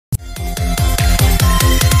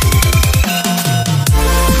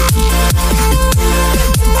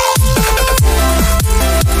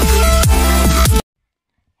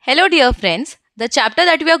Hello dear friends, the chapter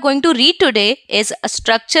that we are going to read today is a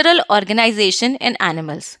structural organization in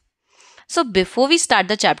animals. So before we start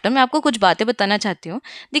the chapter, मैं आपको कुछ बातें बताना चाहती हूँ.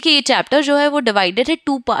 देखिए ये चैप्टर जो है वो डिवाइडेड है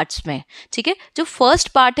 2 पार्ट्स में. ठीक है, जो फर्स्ट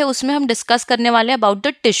पार्ट है उसमें हम डिस्कस करने वाले हैं अबाउट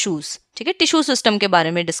द टिश्यूज. ठीक है, टिश्यू सिस्टम के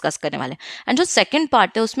बारे में डिस्कस करने वाले हैं. एंड जो सेकंड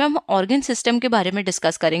पार्ट है उसमें हम ऑर्गन सिस्टम के बारे में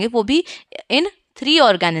डिस्कस करेंगे, वो भी इन 3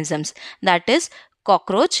 organisms, that is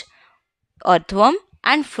cockroach, earthworm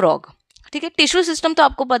and frog. ठीक है, टिश्यू सिस्टम तो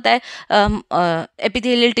आपको पता है,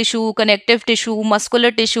 epithelial tissue, connective tissue,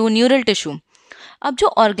 muscular tissue, neural tissue. अब जो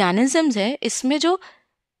ऑर्गेनिजम्स है इसमें जो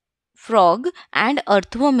फ्रॉग एंड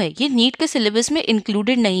अर्थवर्म है ये नीट के सिलेबस में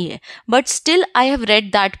इंक्लूडेड नहीं है, but still I have read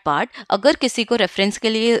that part. अगर किसी को रेफरेंस के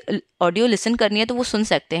लिए ऑडियो लिसन करनी है तो वो सुन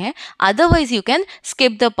सकते हैं, otherwise you can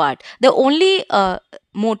skip the part. The only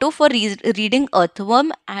motto for reading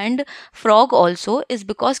earthworm and frog also is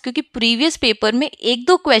because क्योंकि प्रीवियस पेपर में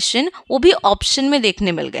 1-2 क्वेश्चन वो भी ऑप्शन में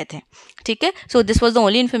देखने मिल गए थे. ठीक है, so this was the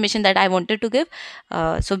only information that I wanted to give.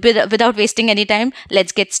 So without wasting any time,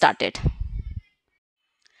 let's get started.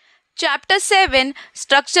 Chapter 7,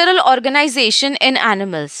 Structural Organization in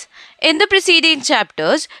Animals. In the preceding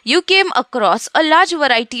chapters, you came across a large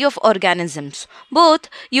variety of organisms, both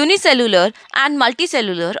unicellular and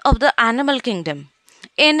multicellular of the animal kingdom.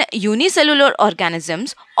 In unicellular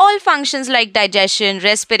organisms, all functions like digestion,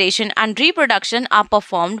 respiration, and reproduction are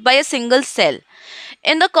performed by a single cell.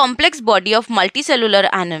 In the complex body of multicellular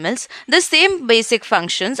animals, the same basic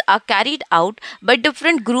functions are carried out by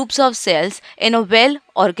different groups of cells in a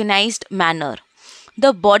well-organized manner.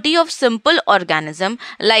 The body of simple organism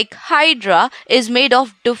like Hydra is made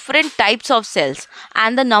of different types of cells,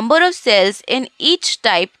 and the number of cells in each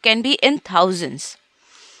type can be in thousands.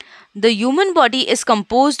 The human body is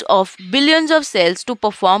composed of billions of cells to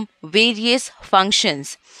perform various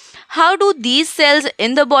functions. How do these cells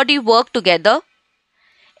in the body work together?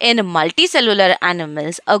 In multicellular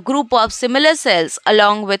animals, a group of similar cells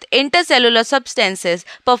along with intercellular substances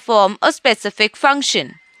perform a specific function.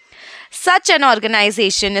 Such an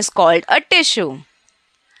organization is called a tissue.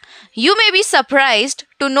 You may be surprised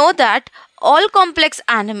to know that all complex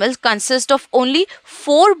animals consist of only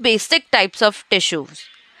 4 basic types of tissues.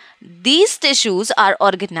 These tissues are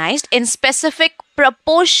organized in specific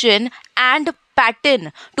proportion and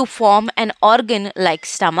pattern to form an organ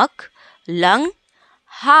like stomach, lung,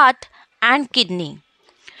 heart and kidney.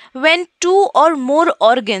 When 2 or more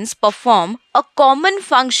organs perform a common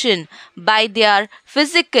function by their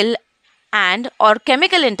physical and or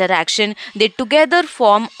chemical interaction, they together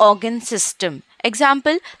form organ system.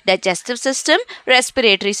 Example, digestive system,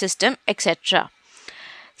 respiratory system, etc.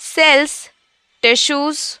 Cells,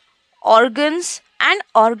 tissues, organs and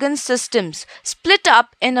organ systems split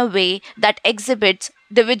up in a way that exhibits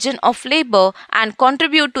division of labor and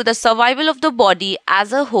contribute to the survival of the body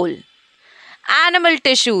as a whole. Animal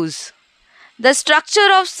tissues. The structure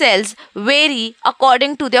of cells vary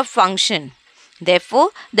according to their function. Therefore,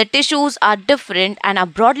 the tissues are different and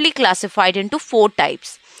are broadly classified into 4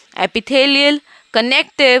 types: epithelial,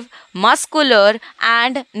 connective, muscular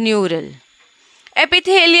and neural.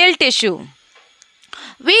 Epithelial tissue.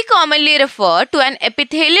 We commonly refer to an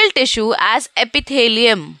epithelial tissue as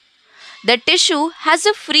epithelium. The tissue has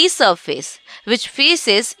a free surface which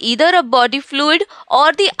faces either a body fluid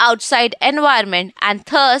or the outside environment and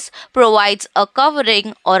thus provides a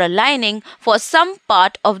covering or a lining for some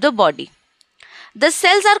part of the body. The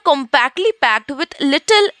cells are compactly packed with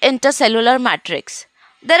little intercellular matrix.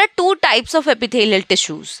 There are 2 types of epithelial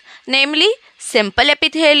tissues, namely simple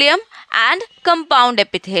epithelium and compound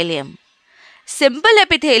epithelium. Simple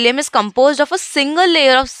epithelium is composed of a single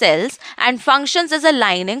layer of cells and functions as a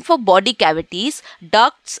lining for body cavities,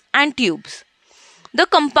 ducts and tubes. The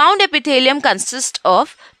compound epithelium consists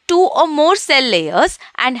of 2 or more cell layers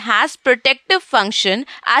and has protective function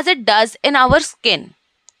as it does in our skin.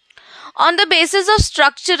 On the basis of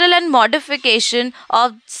structural and modification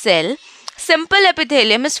of cell, simple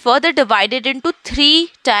epithelium is further divided into 3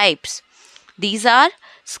 types. These are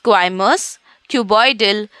squamous,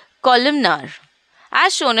 cuboidal, columnar,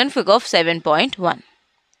 as shown in figure of 7.1.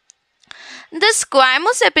 The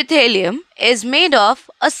squamous epithelium is made of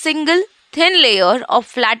a single thin layer of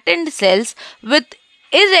flattened cells with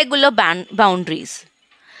irregular boundaries.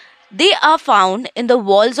 They are found in the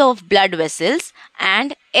walls of blood vessels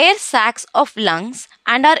and air sacs of lungs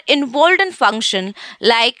and are involved in function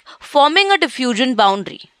like forming a diffusion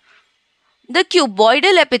boundary. The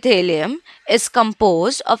cuboidal epithelium is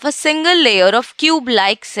composed of a single layer of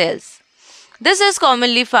cube-like cells. This is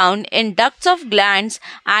commonly found in ducts of glands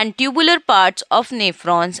and tubular parts of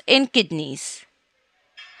nephrons in kidneys.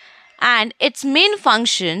 and its main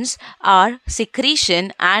functions are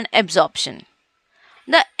secretion and absorption.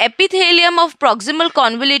 The epithelium of proximal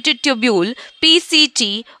convoluted tubule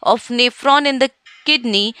 (PCT) of nephron in the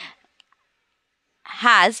kidney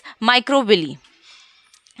has microvilli.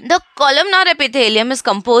 The columnar epithelium is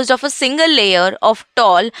composed of a single layer of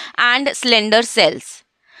tall and slender cells.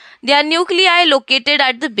 They are nuclei located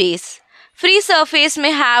at the base. Free surface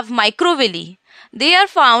may have microvilli. They are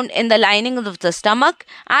found in the lining of the stomach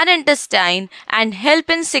and intestine and help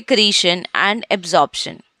in secretion and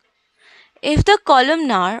absorption. If the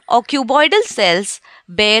columnar or cuboidal cells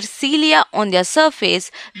bear cilia on their surface,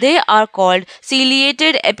 they are called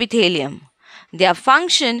ciliated epithelium. Their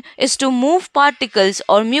function is to move particles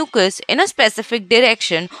or mucus in a specific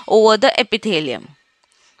direction over the epithelium.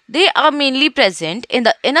 They are mainly present in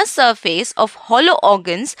the inner surface of hollow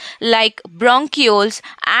organs like bronchioles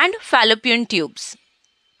and fallopian tubes.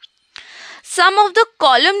 Some of the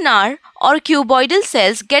columnar or cuboidal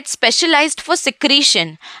cells get specialized for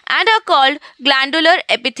secretion and are called glandular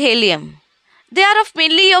epithelium. They are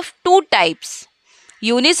mainly of two types: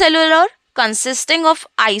 unicellular, consisting of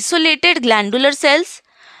isolated glandular cells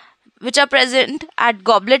which are present at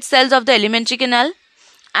goblet cells of the alimentary canal,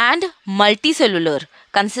 and multicellular,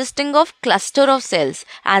 consisting of cluster of cells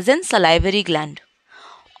as in salivary gland.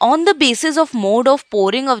 On the basis of mode of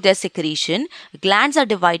pouring of their secretion, glands are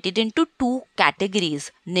divided into two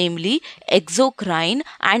categories, namely exocrine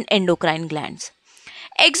and endocrine glands.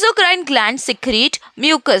 Exocrine glands secrete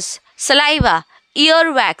mucus, saliva,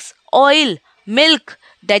 earwax, oil, milk,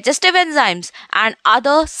 digestive enzymes, and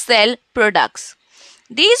other cell products.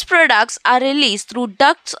 These products are released through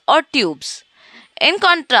ducts or tubes. In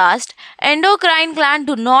contrast, endocrine glands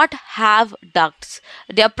do not have ducts.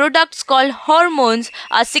 Their products called hormones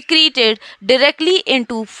are secreted directly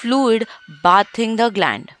into fluid bathing the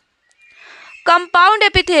gland. Compound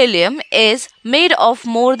epithelium is made of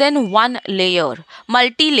more than one layer,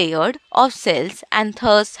 multi-layered, of cells, and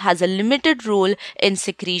thus has a limited role in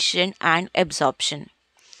secretion and absorption.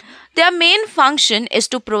 Their main function is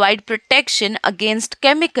to provide protection against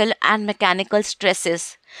chemical and mechanical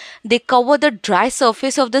stresses. They cover the dry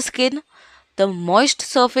surface of the skin, the moist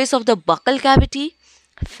surface of the buccal cavity,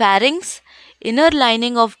 pharynx, inner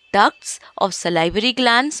lining of ducts of salivary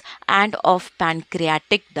glands and of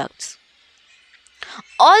pancreatic ducts.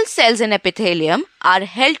 All cells in epithelium are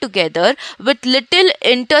held together with little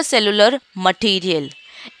intercellular material.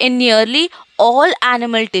 In nearly all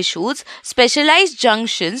animal tissues, specialized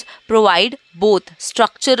junctions provide both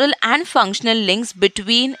structural and functional links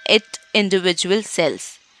between its individual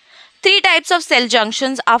cells. Three types of cell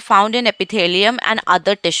junctions are found in epithelium and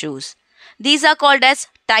other tissues. These are called as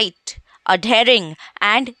tight, adhering,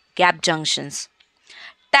 and gap junctions.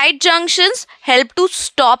 Tight junctions help to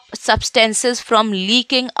stop substances from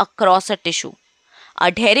leaking across a tissue.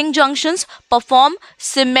 Adhering junctions perform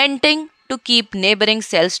cementing to keep neighboring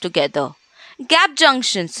cells together. Gap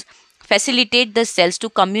junctions facilitate the cells to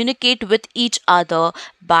communicate with each other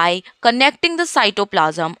by connecting the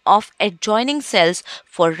cytoplasm of adjoining cells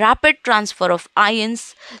for rapid transfer of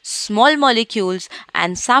ions, small molecules,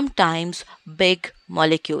 and sometimes big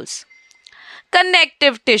molecules.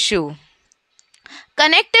 Connective tissue.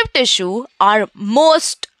 Connective tissue are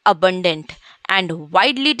most abundant and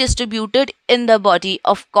widely distributed in the body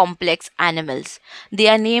of complex animals. They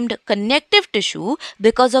are named connective tissue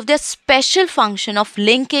because of their special function of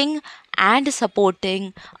linking and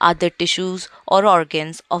supporting other tissues or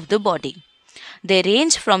organs of the body. They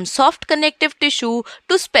range from soft connective tissue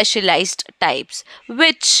to specialized types,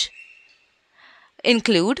 which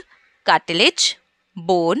include cartilage,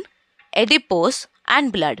 bone, adipose,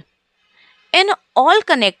 and blood. In all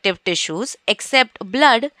connective tissues except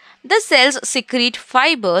blood, the cells secrete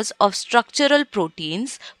fibers of structural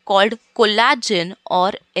proteins called collagen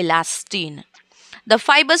or elastin. The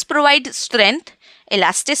fibers provide strength,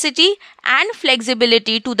 elasticity, and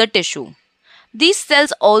flexibility to the tissue. These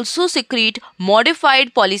cells also secrete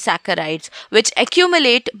modified polysaccharides which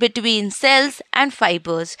accumulate between cells and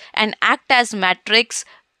fibers and act as matrix,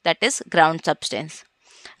 that is ground substance.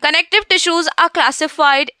 Connective tissues are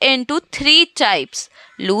classified into three types: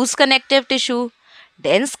 loose connective tissue,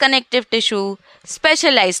 dense connective tissue,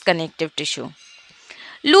 specialized connective tissue.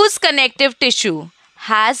 Loose connective tissue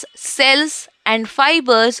has cells and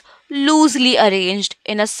fibers loosely arranged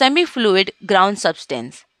in a semi-fluid ground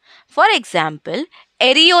substance. For example,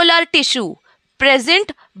 areolar tissue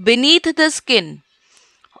present beneath the skin.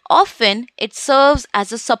 Often it serves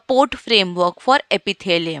as a support framework for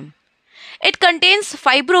epithelium. It contains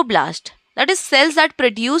fibroblasts, that is cells that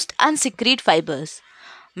produce and secrete fibers,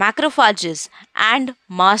 macrophages, and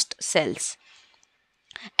mast cells.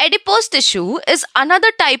 Adipose tissue is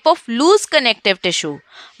another type of loose connective tissue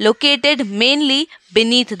located mainly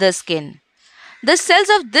beneath the skin. The cells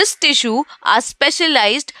of this tissue are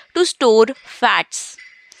specialized to store fats.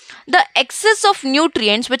 The excess of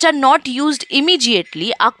nutrients which are not used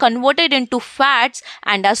immediately are converted into fats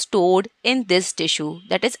and are stored in this tissue,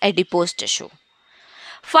 that is adipose tissue.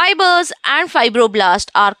 Fibers and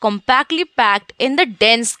fibroblasts are compactly packed in the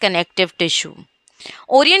dense connective tissue.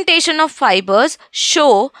 Orientation of fibers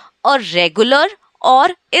show a regular or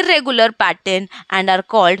irregular pattern and are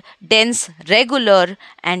called dense regular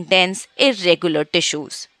and dense irregular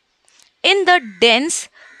tissues. In the dense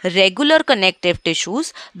regular connective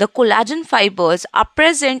tissues, the collagen fibers are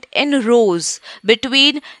present in rows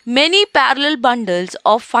between many parallel bundles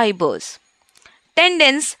of fibers.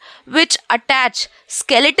 Tendons which attach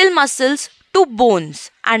skeletal muscles to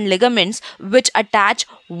bones and ligaments which attach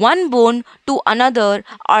one bone to another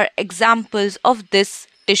are examples of this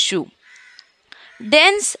tissue.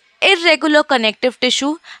 Dense irregular connective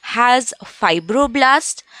tissue has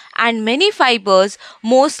fibroblasts and many fibers,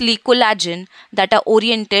 mostly collagen, that are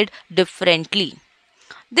oriented differently.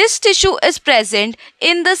 This tissue is present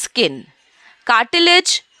in the skin.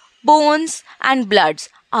 Cartilage, bones and bloods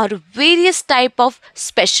are various types of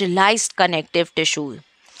specialized connective tissue.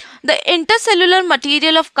 The intercellular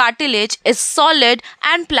material of cartilage is solid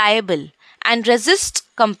and pliable and resists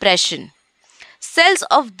compression. Cells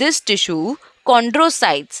of this tissue,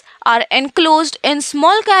 chondrocytes, are enclosed in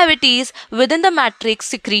small cavities within the matrix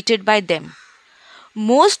secreted by them.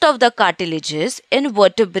 Most of the cartilages in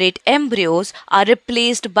vertebrate embryos are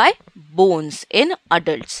replaced by bones in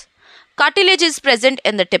adults. Cartilage is present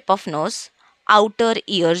in the tip of nose, outer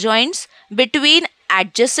ear joints, between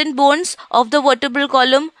adjacent bones of the vertebral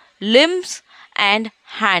column, limbs and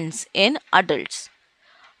hands in adults.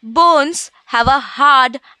 Bones have a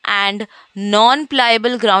hard and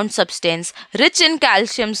non-pliable ground substance rich in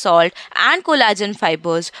calcium salt and collagen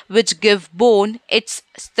fibers which give bone its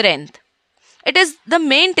strength. It is the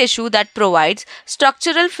main tissue that provides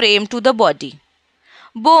structural frame to the body.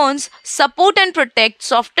 Bones support and protect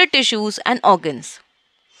softer tissues and organs.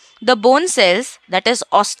 The bone cells, that is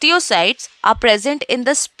osteocytes, are present in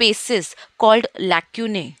the spaces called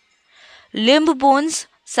lacunae. Limb bones,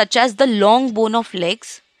 such as the long bone of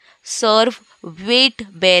legs, serve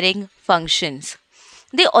weight-bearing functions.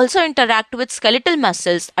 They also interact with skeletal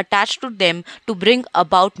muscles attached to them to bring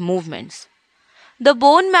about movements. The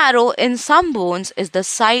bone marrow in some bones is the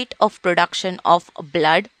site of production of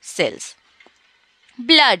blood cells.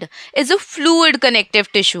 Blood is a fluid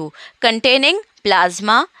connective tissue containing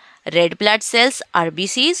plasma, red blood cells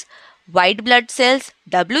RBCs, white blood cells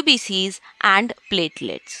WBCs and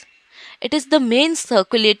platelets. It is the main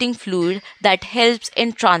circulating fluid that helps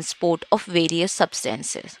in transport of various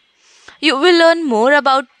substances. You will learn more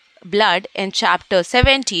about blood in chapter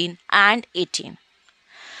 17 and 18.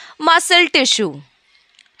 Muscle tissue.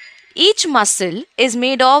 Each muscle is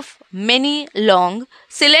made of many long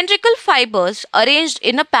cylindrical fibers arranged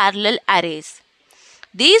in a parallel arrays.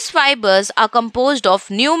 These fibers are composed of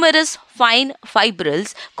numerous fine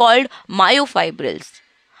fibrils called myofibrils.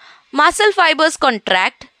 Muscle fibers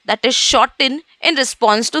contract, that is shorten, in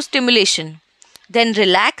response to stimulation, then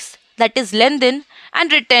relax, that is lengthen,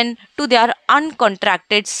 and return to their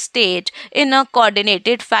uncontracted state in a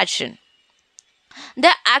coordinated fashion.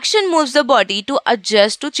 Their action moves the body to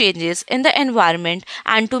adjust to changes in the environment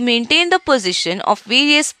and to maintain the position of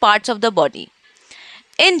various parts of the body.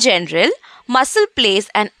 In general, muscle plays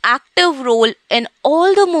an active role in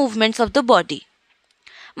all the movements of the body.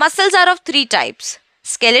 Muscles are of three types: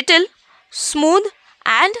 skeletal, smooth,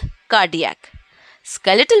 and cardiac.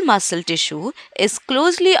 Skeletal muscle tissue is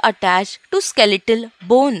closely attached to skeletal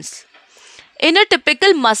bones. In a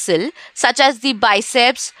typical muscle, such as the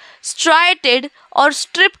biceps, striated or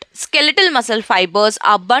stripped skeletal muscle fibers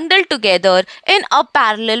are bundled together in a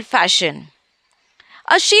parallel fashion.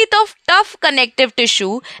 A sheath of tough connective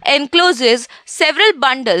tissue encloses several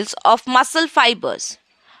bundles of muscle fibers.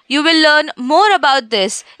 You will learn more about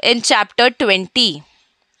this in chapter 20.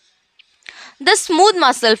 The smooth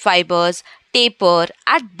muscle fibers taper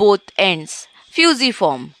at both ends,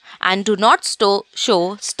 fusiform, and do not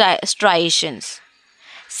show striations.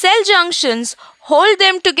 Cell junctions hold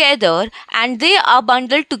them together and they are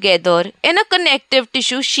bundled together in a connective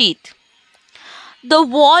tissue sheath. The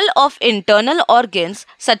wall of internal organs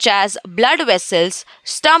such as blood vessels,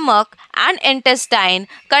 stomach and intestine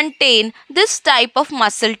contain this type of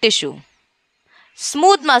muscle tissue.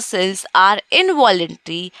 Smooth muscles are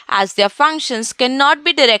involuntary as their functions cannot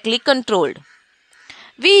be directly controlled.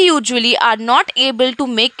 We usually are not able to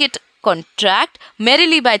make it contract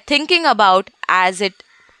merely by thinking about as it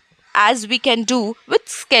as we can do with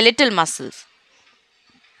skeletal muscles.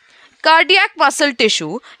 Cardiac muscle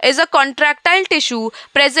tissue is a contractile tissue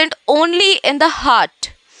present only in the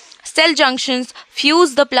heart. Cell junctions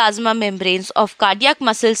fuse the plasma membranes of cardiac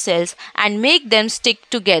muscle cells and make them stick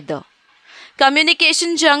together.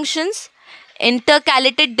 Communication junctions,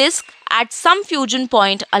 intercalated disc at some fusion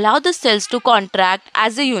point allow the cells to contract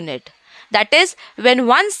as a unit. That is, when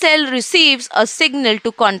one cell receives a signal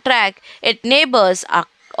to contract, its neighbors are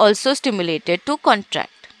also stimulated to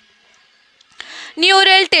contract.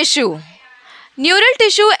 Neural tissue. Neural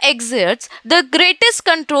tissue exerts the greatest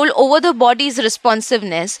control over the body's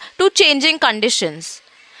responsiveness to changing conditions.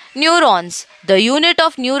 Neurons, the unit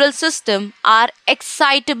of neural system, are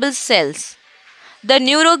excitable cells. The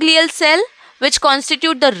neuroglial cell, which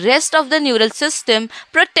constitute the rest of the neural system,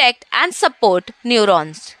 protect and support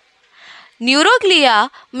neurons. Neuroglia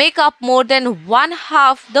make up more than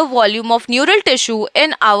 1/2 the volume of neural tissue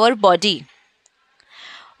in our body.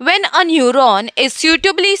 When a neuron is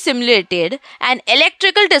suitably stimulated, an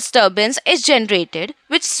electrical disturbance is generated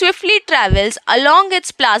which swiftly travels along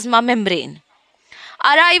its plasma membrane.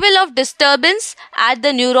 Arrival of disturbance at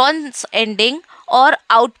the neuron's ending or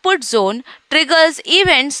output zone triggers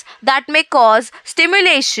events that may cause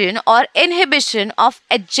stimulation or inhibition of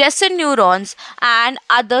adjacent neurons and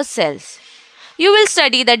other cells. You will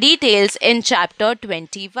study the details in chapter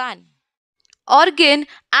 21. Organ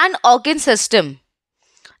and organ system.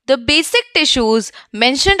 The basic tissues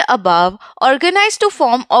mentioned above organize to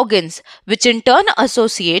form organs, which in turn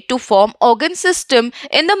associate to form organ system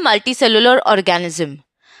in the multicellular organism.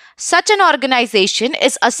 Such an organization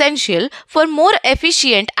is essential for more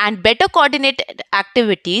efficient and better coordinated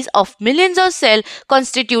activities of millions of cells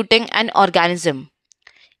constituting an organism.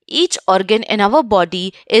 Each organ in our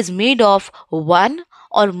body is made of one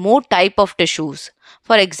or more type of tissues.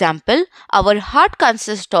 For example, our heart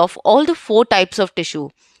consists of all the 4 types of tissue,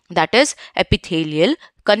 that is epithelial,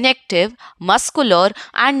 connective, muscular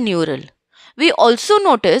and neural. We also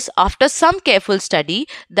notice after some careful study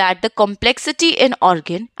that the complexity in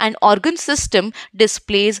organ and organ system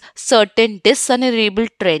displays certain discernible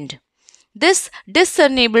trend. This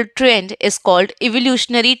discernible trend is called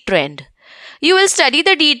evolutionary trend. You will study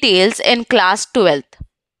the details in class 12th.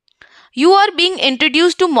 You are being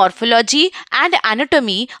introduced to morphology and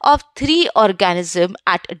anatomy of 3 organisms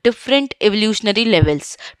at different evolutionary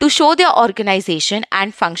levels to show their organization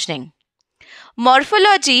and functioning.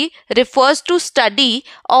 Morphology refers to study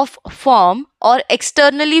of form or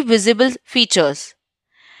externally visible features.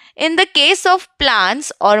 In the case of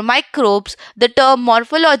plants or microbes, the term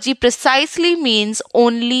morphology precisely means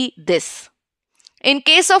only this. In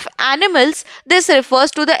case of animals, this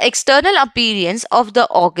refers to the external appearance of the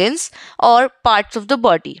organs or parts of the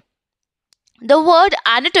body. The word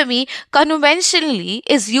anatomy conventionally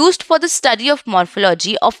is used for the study of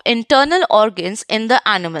morphology of internal organs in the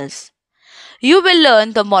animals. You will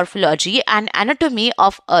learn the morphology and anatomy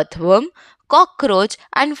of earthworm, cockroach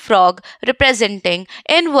and frog representing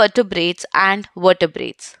invertebrates and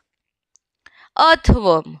vertebrates.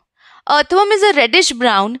 Earthworm. Earthworm is a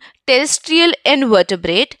reddish-brown terrestrial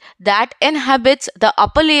invertebrate that inhabits the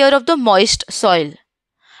upper layer of the moist soil.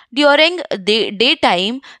 During the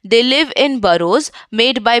daytime, they live in burrows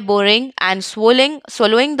made by boring and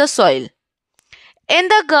swallowing the soil. In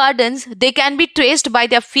the gardens, they can be traced by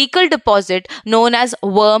their fecal deposit known as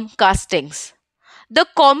worm castings. The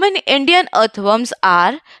common Indian earthworms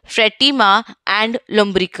are Fretima and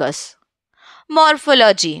Lumbricus.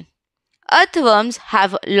 Morphology. Earthworms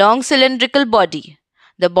have long cylindrical body.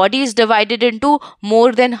 The body is divided into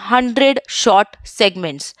more than 100 short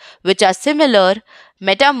segments, which are similar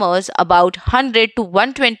metamers about 100 to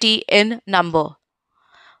 120 in number.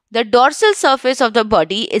 The dorsal surface of the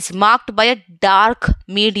body is marked by a dark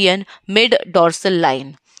median mid-dorsal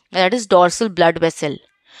line, that is dorsal blood vessel.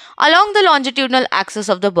 Along the longitudinal axis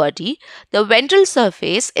of the body, the ventral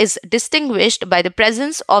surface is distinguished by the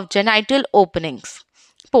presence of genital openings,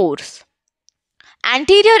 pores.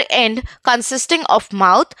 Anterior end consisting of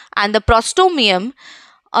mouth and the prostomium,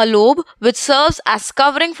 a lobe which serves as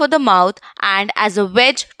covering for the mouth and as a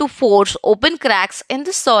wedge to force open cracks in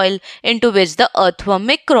the soil into which the earthworm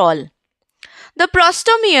may crawl. The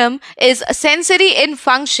prostomium is sensory in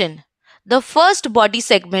function. The first body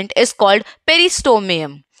segment is called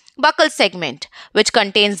peristomium, buccal segment, which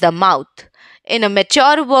contains the mouth. In a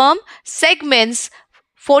mature worm, segments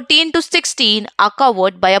 14 to 16 are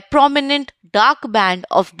covered by a prominent dark band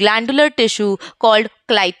of glandular tissue called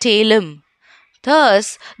clitellum.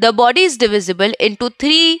 Thus, the body is divisible into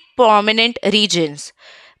 3 prominent regions: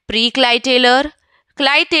 preclitellar,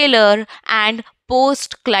 clitellar and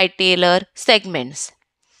postclitellar segments.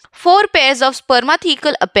 Four pairs of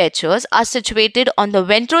spermathecal apertures are situated on the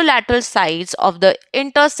ventrolateral sides of the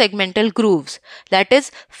intersegmental grooves, that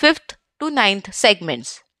is, 5th to 9th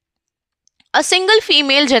segments. A single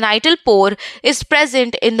female genital pore is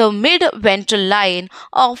present in the mid-ventral line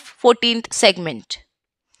of 14th segment.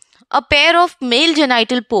 A pair of male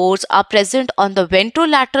genital pores are present on the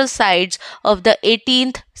ventrolateral sides of the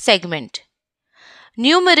 18th segment.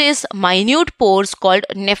 Numerous minute pores called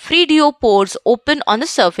nephridiopores open on the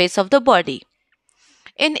surface of the body.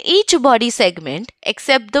 In each body segment,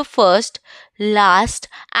 except the first, last,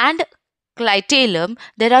 and clitellum,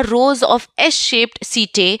 there are rows of S-shaped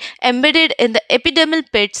setae embedded in the epidermal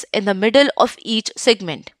pits in the middle of each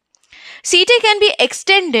segment. Setae can be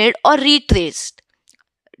extended or retraced.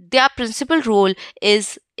 Their principal role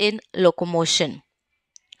is in locomotion.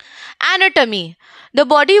 Anatomy. The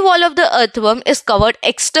body wall of the earthworm is covered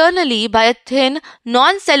externally by a thin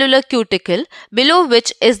non-cellular cuticle below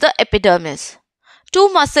which is the epidermis. Two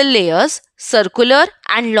muscle layers, circular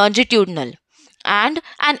and longitudinal, and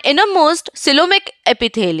an innermost coelomic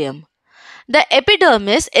epithelium. The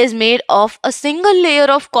epidermis is made of a single layer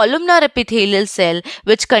of columnar epithelial cell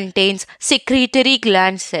which contains secretory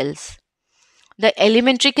gland cells. The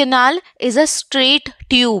alimentary canal is a straight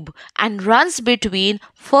tube and runs between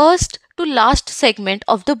first to last segment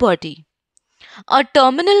of the body. A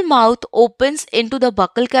terminal mouth opens into the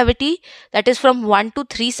buccal cavity, that is from 1 to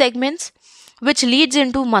 3 segments, which leads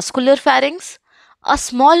into muscular pharynx. A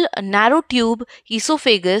small narrow tube,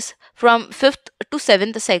 esophagus, from 5th to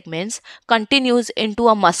 7th segments continues into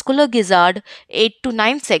a muscular gizzard, 8 to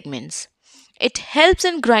 9 segments. It helps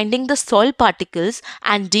in grinding the soil particles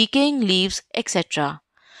and decaying leaves, etc.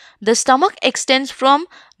 The stomach extends from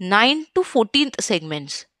 9 to 14th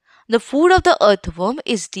segments. The food of the earthworm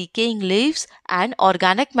is decaying leaves and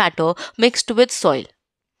organic matter mixed with soil.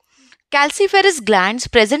 Calciferous glands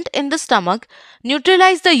present in the stomach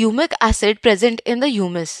neutralize the humic acid present in the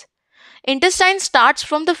humus. Intestine starts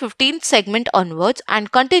from the 15th segment onwards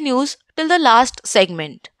and continues till the last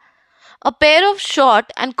segment. A pair of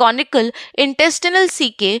short and conical intestinal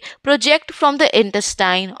cecae project from the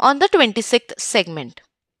intestine on the 26th segment.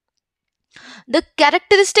 The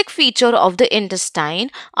characteristic feature of the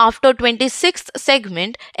intestine after 26th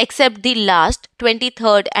segment, except the last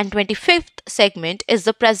 23rd and 25th segment, is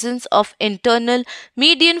the presence of internal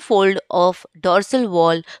median fold of dorsal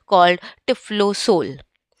wall called typhlosole.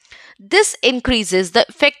 This increases the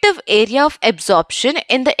effective area of absorption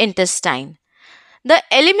in the intestine. The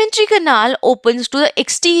alimentary canal opens to the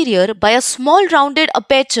exterior by a small rounded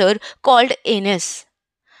aperture called anus.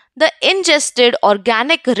 The ingested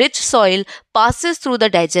organic rich soil passes through the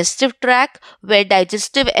digestive tract where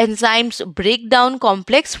digestive enzymes break down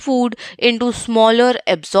complex food into smaller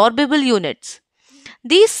absorbable units.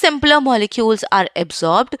 These simpler molecules are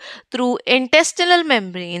absorbed through intestinal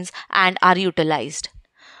membranes and are utilized.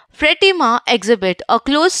 Fretima exhibit a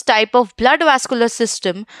closed type of blood vascular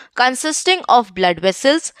system consisting of blood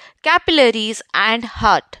vessels, capillaries, and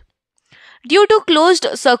heart. Due to closed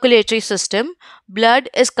circulatory system, blood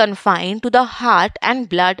is confined to the heart and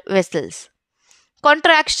blood vessels.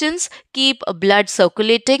 Contractions keep blood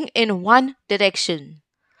circulating in one direction.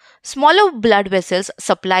 Smaller blood vessels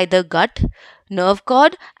supply the gut, nerve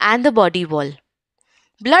cord, and the body wall.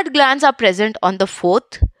 Blood glands are present on the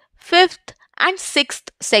 4th, 5th, and 6th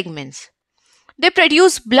segments. They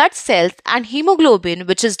produce blood cells and hemoglobin,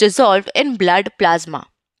 which is dissolved in blood plasma.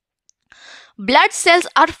 Blood cells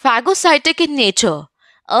are phagocytic in nature.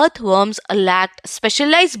 Earthworms lack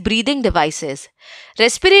specialized breathing devices.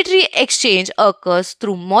 Respiratory exchange occurs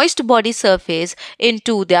through moist body surface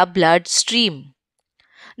into their blood stream.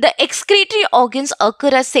 The excretory organs occur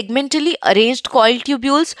as segmentally arranged coiled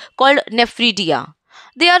tubules called nephridia.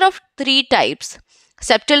 They are of 3 types.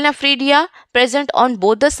 Septal nephridia, present on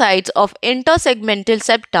both the sides of intersegmental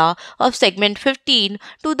septa of segment 15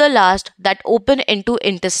 to the last that open into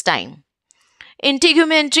intestine.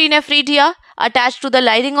 Integumentary nephridia, attached to the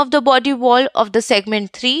lining of the body wall of the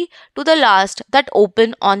segment 3 to the last that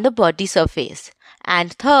open on the body surface.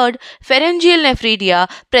 And third, pharyngeal nephridia,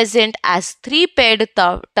 present as 3 paired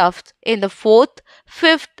tufts in the 4th,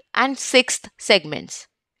 5th and 6th segments.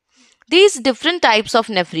 These different types of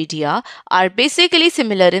nephridia are basically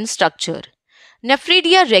similar in structure.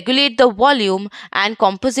 Nephridia regulate the volume and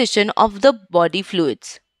composition of the body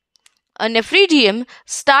fluids. A nephridium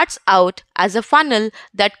starts out as a funnel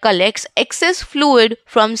that collects excess fluid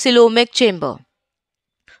from coelomic chamber.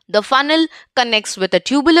 The funnel connects with a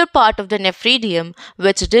tubular part of the nephridium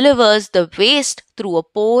which delivers the waste through a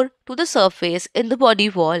pore to the surface in the body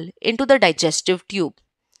wall into the digestive tube.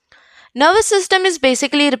 Nervous system is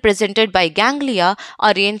basically represented by ganglia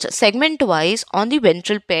arranged segment-wise on the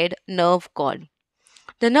ventral paired nerve cord.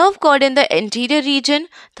 The nerve cord in the anterior region,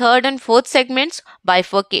 third and fourth segments,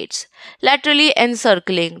 bifurcates, laterally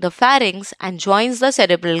encircling the pharynx and joins the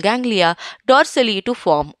cerebral ganglia dorsally to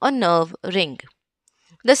form a nerve ring.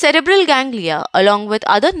 The cerebral ganglia, along with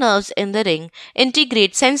other nerves in the ring,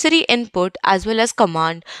 integrate sensory input as well as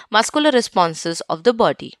command muscular responses of the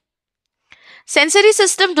body. Sensory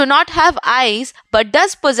system do not have eyes but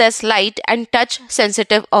does possess light and touch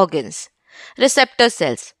sensitive organs. Receptor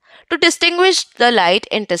cells. To distinguish the light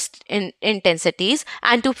intensities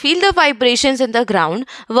and to feel the vibrations in the ground,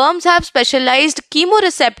 worms have specialized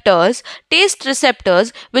chemoreceptors, taste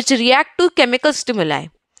receptors, which react to chemical stimuli.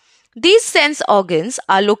 These sense organs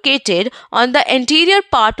are located on the anterior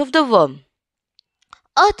part of the worm.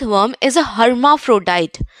 Earthworm is a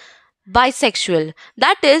hermaphrodite, bisexual,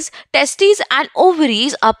 that is, testes and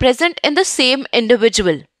ovaries are present in the same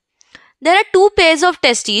individual. There are two pairs of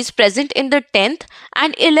testes present in the 10th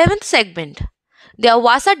and 11th segment. Their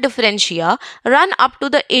vasa differentia run up to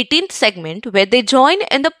the 18th segment where they join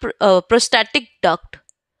in the prostatic duct.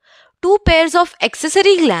 Two pairs of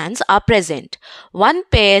accessory glands are present, one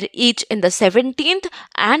pair each in the 17th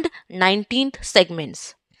and 19th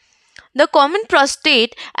segments. The common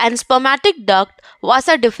prostate and spermatic duct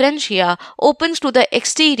vasa differentia opens to the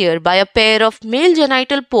exterior by a pair of male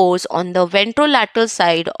genital pores on the ventrolateral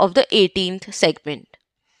side of the 18th segment.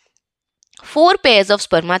 Four pairs of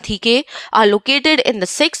spermathecae are located in the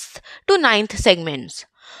 6th to 9th segments,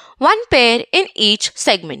 one pair in each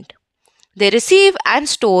segment. They receive and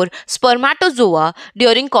store spermatozoa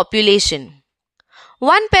during copulation.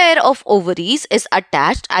 One pair of ovaries is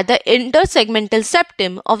attached at the intersegmental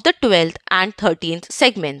septum of the 12th and 13th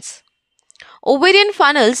segments. Ovarian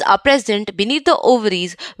funnels are present beneath the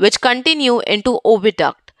ovaries which continue into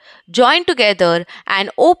oviduct, join together and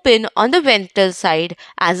open on the ventral side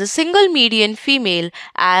as a single median female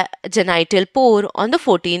genital pore on the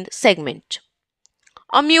 14th segment.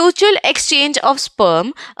 A mutual exchange of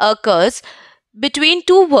sperm occurs between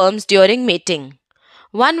two worms during mating.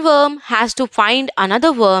 One worm has to find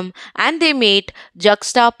another worm and they mate,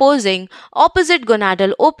 juxtaposing opposite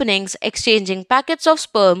gonadal openings, exchanging packets of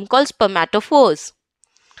sperm called spermatophores.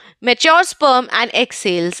 Mature sperm and egg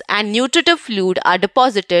cells and nutritive fluid are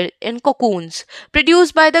deposited in cocoons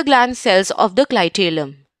produced by the gland cells of the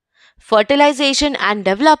clitorium. Fertilization and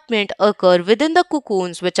development occur within the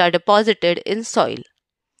cocoons which are deposited in soil.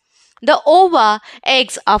 The ova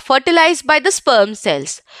eggs are fertilized by the sperm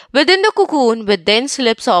cells within the cocoon, which then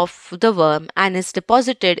slips off the worm and is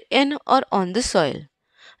deposited in or on the soil.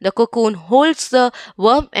 The cocoon holds the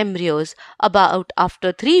worm embryos. About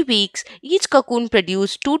after 3 weeks, each cocoon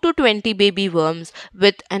produces 2 to 20 baby worms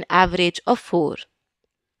with an average of 4.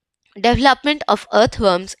 Development of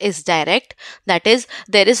earthworms is direct, that is,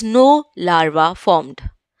 there is no larva formed.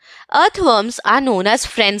 Earthworms are known as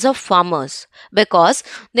friends of farmers because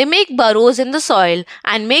they make burrows in the soil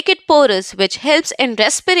and make it porous, which helps in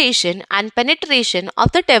respiration and penetration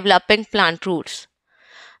of the developing plant roots.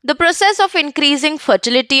 The process of increasing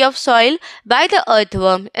fertility of soil by the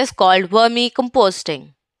earthworm is called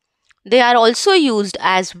vermicomposting. They are also used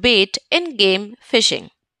as bait in game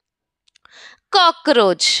fishing.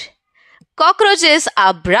 Cockroach. Cockroaches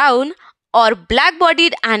are brown or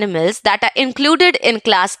black-bodied animals that are included in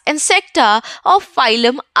class Insecta of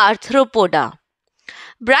phylum Arthropoda.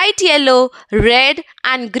 Bright yellow, red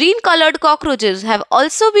and green-colored cockroaches have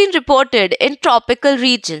also been reported in tropical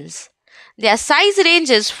regions. Their size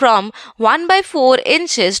ranges from 1 by 4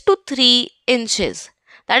 inches to 3 inches,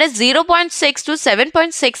 that is 0.6 to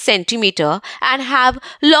 7.6 centimeter, and have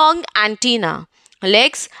long antennae,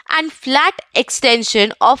 legs and flat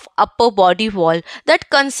extension of upper body wall that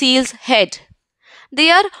conceals head.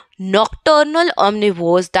 They are nocturnal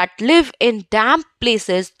omnivores that live in damp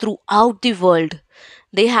places throughout the world.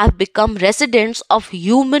 They have become residents of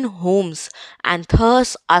human homes and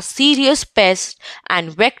thus are serious pests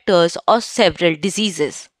and vectors of several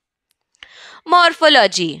diseases.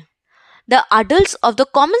 Morphology. The adults of the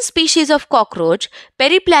common species of cockroach,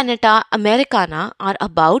 Periplaneta americana, are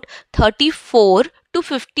about 34 to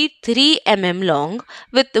 53 mm long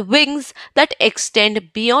with wings that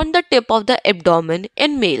extend beyond the tip of the abdomen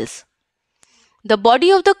in males. The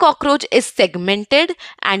body of the cockroach is segmented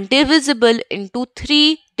and divisible into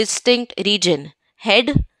 3 distinct regions: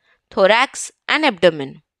 head, thorax, and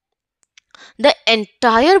abdomen. The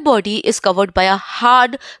entire body is covered by a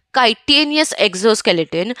hard chitinous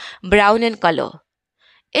exoskeleton, brown in color.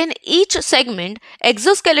 In each segment,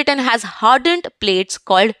 exoskeleton has hardened plates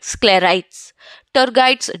called sclerites,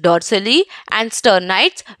 tergites dorsally and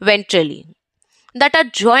sternites ventrally, that are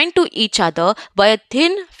joined to each other by a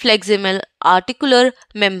thin flexible articular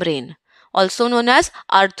membrane, also known as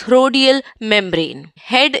arthrodial membrane.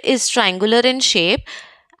 Head is triangular in shape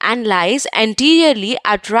and lies anteriorly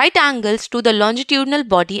at right angles to the longitudinal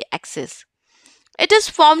body axis. It is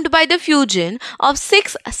formed by the fusion of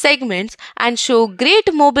 6 segments and show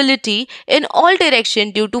great mobility in all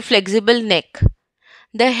directions due to flexible neck.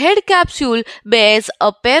 The head capsule bears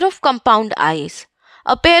a pair of compound eyes.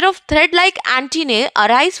 A pair of thread-like antennae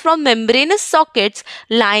arise from membranous sockets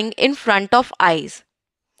lying in front of eyes.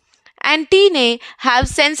 Antennae have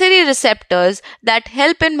sensory receptors that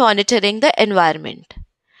help in monitoring the environment.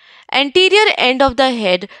 Anterior end of the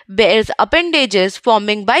head bears appendages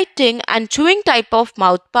forming biting and chewing type of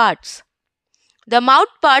mouth parts. The mouth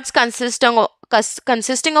parts consisting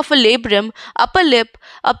of a labrum, upper lip,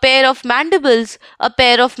 a pair of mandibles, a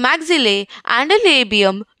pair of maxillae, and a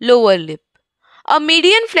labium, lower lip. A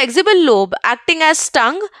median flexible lobe acting as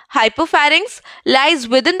tongue, hypopharynx, lies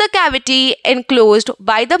within the cavity enclosed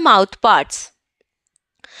by the mouth parts.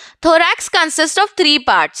 Thorax consists of 3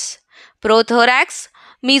 parts: prothorax,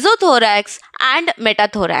 mesothorax, and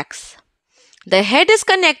metathorax. The head is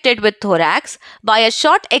connected with thorax by a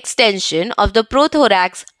short extension of the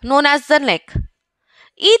prothorax known as the neck.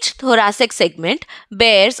 Each thoracic segment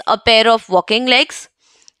bears a pair of walking legs.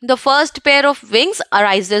 The first pair of wings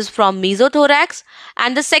arises from mesothorax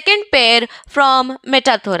and the second pair from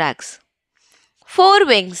metathorax. 4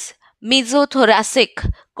 wings,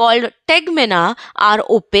 mesothoracic, called tegmina, are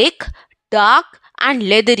opaque, dark, and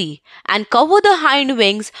leathery and cover the hind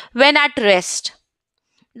wings when at rest.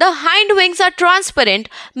 The hind wings are transparent,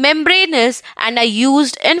 membranous, and are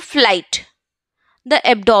used in flight. The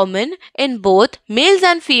abdomen in both males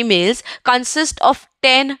and females consists of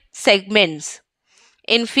 10 segments.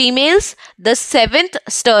 In females, the 7th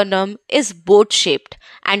sternum is boat-shaped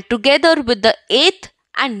and together with the 8th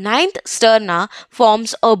and 9th sterna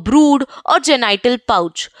forms a brood or genital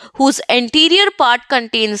pouch whose anterior part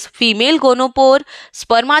contains female gonopore,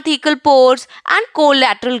 spermathecal pores, and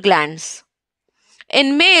collateral glands.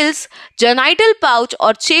 In males, genital pouch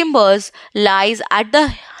or chambers lies at the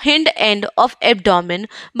hind end of abdomen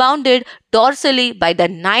bounded dorsally by the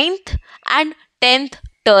 9th and 10th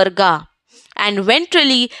terga and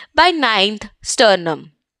ventrally by 9th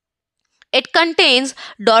sternum. It contains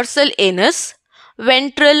dorsal anus,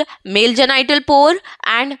 ventral male genital pore,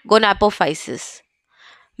 and gonapophysis.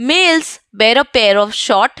 Males bear a pair of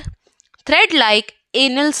short, thread-like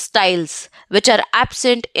anal styles which are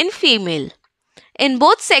absent in female. In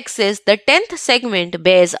both sexes, the 10th segment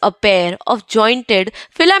bears a pair of jointed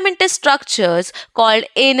filamentous structures called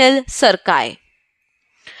anal cerci.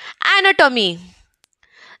 Anatomy.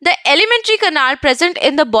 The alimentary canal present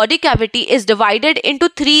in the body cavity is divided into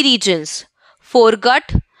 3 regions: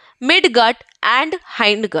 foregut, midgut, and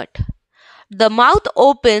hindgut. The mouth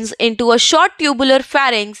opens into a short tubular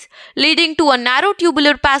pharynx leading to a narrow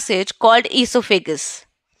tubular passage called esophagus.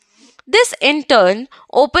 This in turn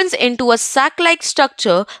opens into a sac-like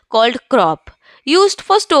structure called crop, used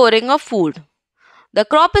for storing of food. The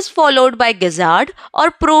crop is followed by gizzard or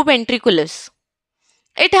proventriculus.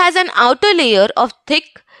 It has an outer layer of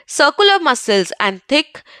thick circular muscles and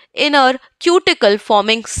thick inner cuticle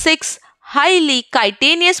forming 6 highly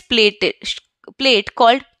chitinous plate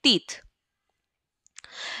called teeth.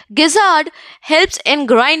 Gizzard helps in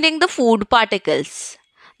grinding the food particles.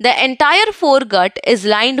 The entire foregut is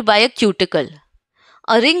lined by a cuticle.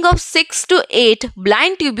 A ring of 6 to 8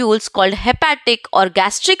 blind tubules called hepatic or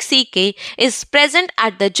gastric cecae is present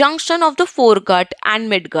at the junction of the foregut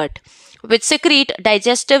and midgut, which secrete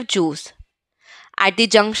digestive juice. At the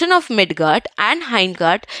junction of midgut and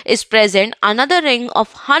hindgut is present another ring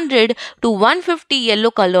of 100 to 150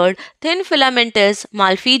 yellow-colored thin filamentous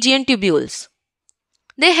Malpighian tubules.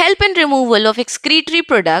 They help in removal of excretory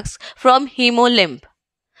products from hemolymph.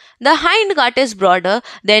 The hindgut is broader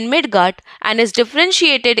than midgut and is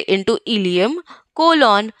differentiated into ileum,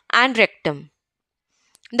 colon, and rectum.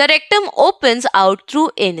 The rectum opens out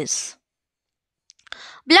through anus.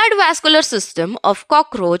 Blood vascular system of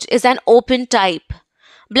cockroach is an open type.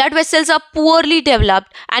 Blood vessels are poorly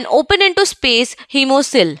developed and open into space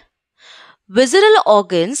hemocoel. Visceral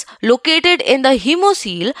organs located in the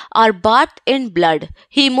hemocoel are bathed in blood,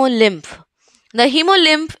 hemolymph. The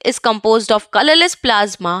hemolymph is composed of colorless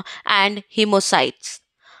plasma and hemocytes.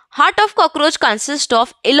 Heart of cockroach consists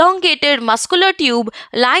of elongated muscular tube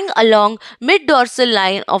lying along mid-dorsal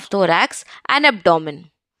line of thorax and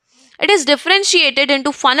abdomen. It is differentiated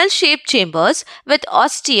into funnel-shaped chambers with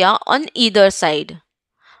ostia on either side.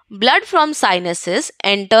 Blood from sinuses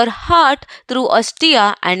enter heart through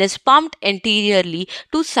ostia and is pumped anteriorly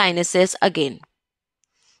to sinuses again.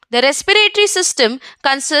 The respiratory system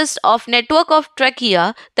consists of network of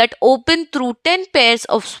trachea that open through 10 pairs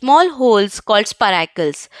of small holes called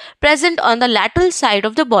spiracles present on the lateral side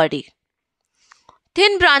of the body.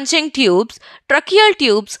 Thin branching tubes, tracheal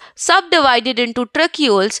tubes subdivided into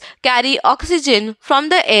tracheoles, carry oxygen from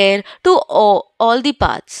the air to all the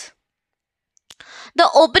parts. The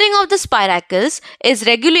opening of the spiracles is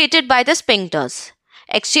regulated by the sphincters.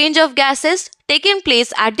 Exchange of gases taking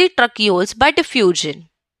place at the tracheoles by diffusion.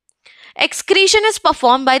 Excretion is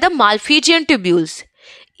performed by the Malpighian tubules.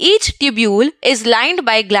 Each tubule is lined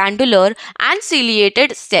by glandular and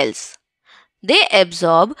ciliated cells. They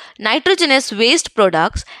absorb nitrogenous waste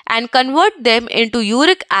products and convert them into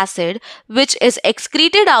uric acid, which is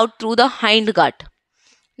excreted out through the hindgut.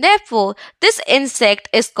 Therefore, this insect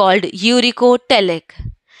is called uricotelic.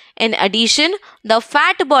 In addition, the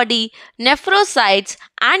fat body, nephrocytes,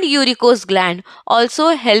 and uricose gland also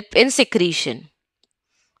help in secretion.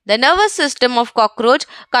 The nervous system of cockroach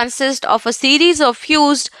consists of a series of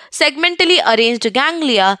fused, segmentally arranged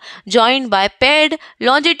ganglia joined by paired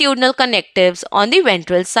longitudinal connectives on the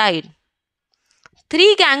ventral side.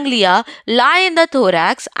 3 ganglia lie in the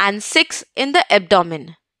thorax and 6 in the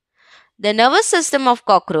abdomen. The nervous system of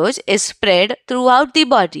cockroach is spread throughout the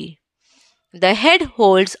body. The head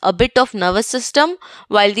holds a bit of nervous system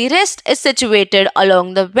while the rest is situated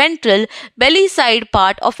along the ventral belly side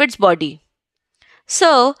part of its body.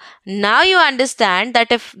 So, now you understand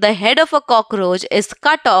that if the head of a cockroach is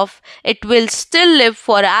cut off, it will still live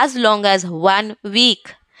for as long as 1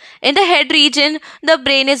 week. In the head region, the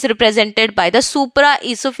brain is represented by the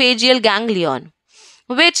supraesophageal ganglion,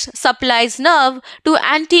 which supplies nerve to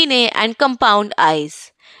antennae and compound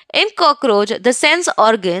eyes. In cockroach, the sense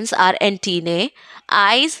organs are antennae,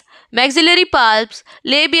 eyes, maxillary pulps,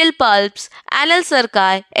 labial pulps, anal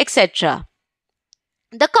cerci, etc.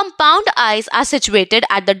 The compound eyes are situated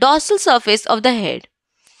at the dorsal surface of the head.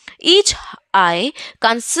 Each eye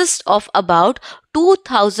consists of about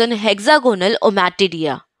 2000 hexagonal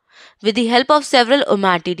ommatidia. With the help of several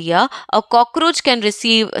ommatidia, a cockroach can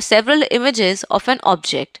receive several images of an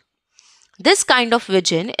object. This kind of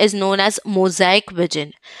vision is known as mosaic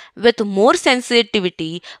vision, with more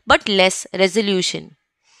sensitivity but less resolution,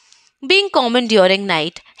 being common during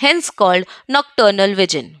night, hence called nocturnal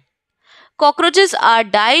vision. Cockroaches are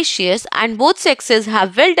dioecious and both sexes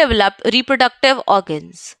have well-developed reproductive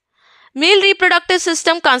organs. Male reproductive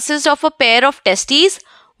system consists of a pair of testes,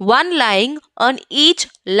 one lying on each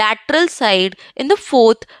lateral side in the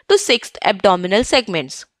 4th to 6th abdominal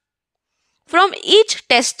segments. From each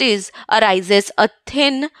testis arises a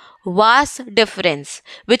thin vas deferens,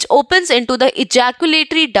 which opens into the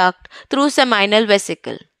ejaculatory duct through seminal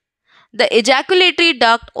vesicle. The ejaculatory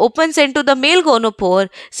duct opens into the male gonopore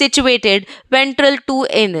situated ventral to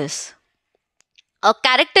anus. A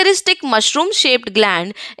characteristic mushroom-shaped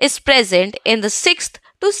gland is present in the 6th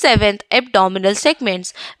to 7th abdominal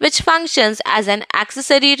segments, which functions as an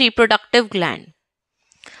accessory reproductive gland.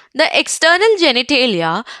 The external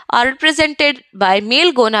genitalia are represented by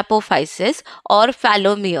male gonapophysis or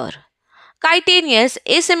phallomere, chitinous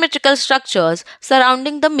asymmetrical structures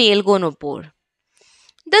surrounding the male gonopore.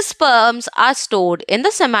 The sperms are stored in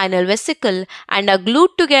the seminal vesicle and are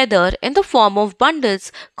glued together in the form of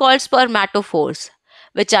bundles called spermatophores,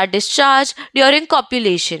 which are discharged during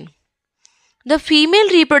copulation. The female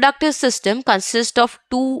reproductive system consists of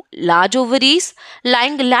 2 large ovaries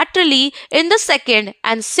lying laterally in the 2nd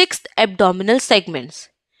and 6th abdominal segments.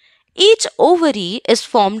 Each ovary is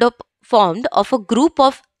formed of a group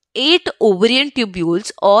of 8 ovarian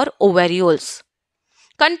tubules or ovarioles,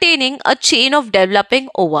 containing a chain of developing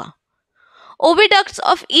ova. Oviducts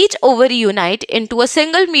of each ovary unite into a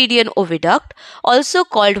single median oviduct, also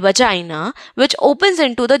called vagina, which opens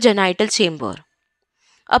into the genital chamber.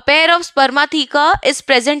 A pair of spermatheca is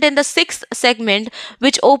present in the 6th segment,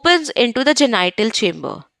 which opens into the genital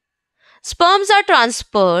chamber. Sperms are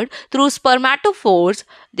transferred through spermatophores.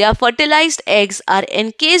 Their fertilized eggs are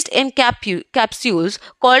encased in capsules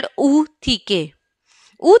called oothecae.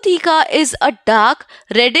 Ootheca is a dark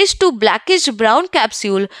reddish to blackish brown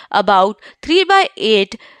capsule about 3 by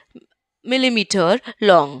 8 mm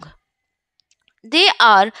long. They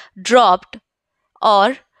are dropped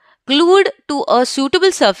or glued to a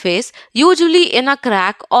suitable surface, usually in a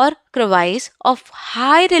crack or crevice of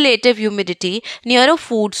high relative humidity near a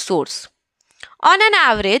food source. On an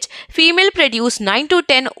average, female produce 9 to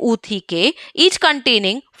 10 oothecae, each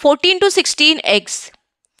containing 14 to 16 eggs.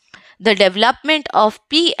 The development of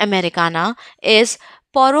P. americana is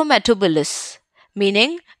porometabolous,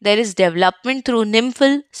 meaning there is development through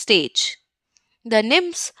nymphal stage. The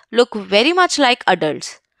nymphs look very much like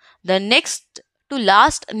adults. The next to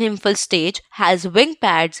last nymphal stage has wing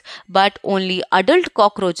pads, but only adult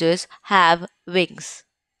cockroaches have wings.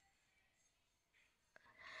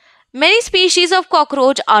 Many species of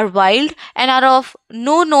cockroach are wild and are of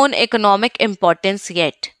no known economic importance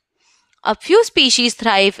yet. A few species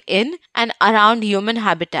thrive in and around human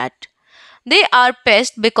habitat. They are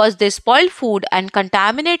pests because they spoil food and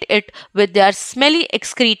contaminate it with their smelly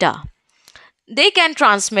excreta. They can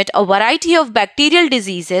transmit a variety of bacterial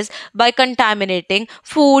diseases by contaminating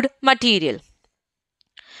food material.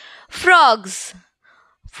 Frogs.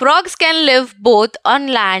 Frogs can live both on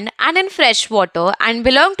land and in fresh water and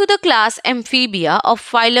belong to the class Amphibia of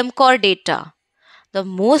phylum Chordata. The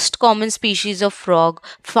most common species of frog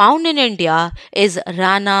found in India is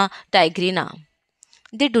Rana tigrina.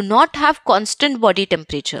 They do not have constant body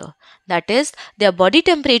temperature. That is, their body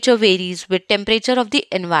temperature varies with temperature of the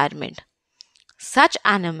environment. Such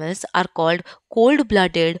animals are called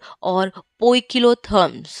cold-blooded or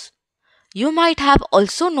poikilotherms. You might have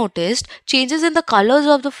also noticed changes in the colors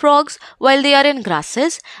of the frogs while they are in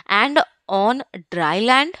grasses and on dry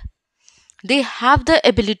land. They have the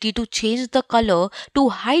ability to change the color to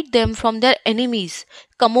hide them from their enemies,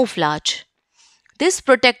 camouflage. This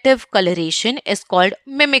protective coloration is called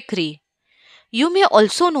mimicry. You may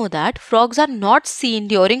also know that frogs are not seen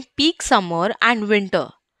during peak summer and winter.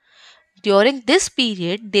 During this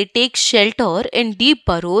period, they take shelter in deep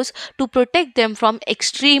burrows to protect them from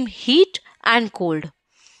extreme heat and cold.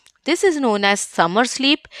 This is known as summer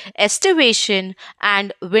sleep, estivation,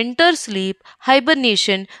 and winter sleep,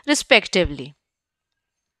 hibernation, respectively.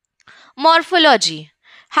 Morphology.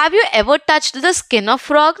 Have you ever touched the skin of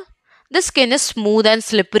frog? The skin is smooth and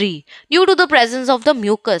slippery due to the presence of the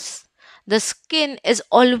mucus. The skin is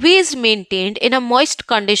always maintained in a moist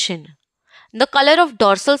condition. The color of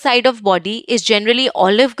dorsal side of body is generally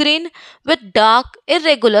olive green with dark,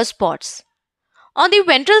 irregular spots. On the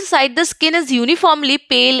ventral side, the skin is uniformly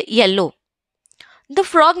pale yellow. The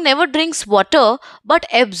frog never drinks water but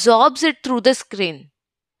absorbs it through the skin.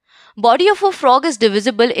 Body of a frog is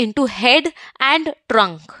divisible into head and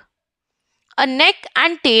trunk. A neck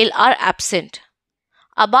and tail are absent.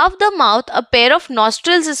 Above the mouth, a pair of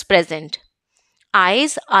nostrils is present.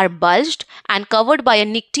 Eyes are bulged and covered by a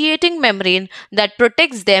nictitating membrane that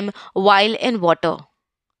protects them while in water.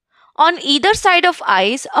 On either side of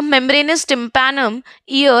eyes, a membranous tympanum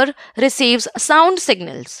ear receives sound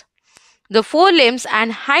signals. The forelimbs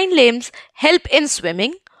and hind limbs help in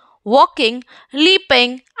swimming, walking,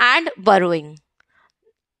 leaping, and burrowing.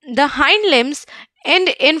 The hind limbs end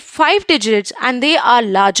in 5 digits and they are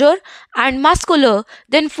larger and muscular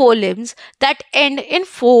than forelimbs that end in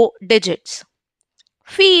 4 digits.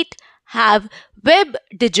 Feet have web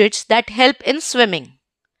digits that help in swimming.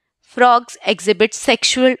 Frogs exhibit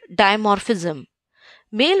sexual dimorphism.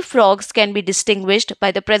 Male frogs can be distinguished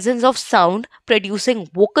by the presence of sound producing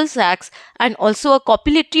vocal sacs and also a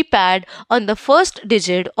copulatory pad on the first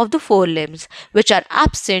digit of the forelimbs, which are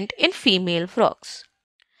absent in female frogs.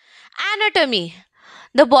 Anatomy.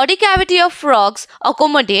 The body cavity of frogs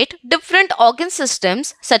accommodate different organ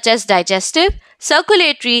systems such as digestive,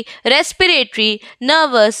 circulatory, respiratory,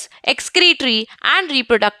 nervous, excretory, and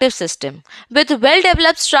reproductive system with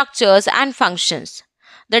well-developed structures and functions.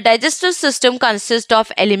 The digestive system consists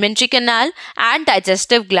of alimentary canal and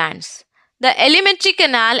digestive glands. The alimentary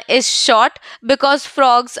canal is short because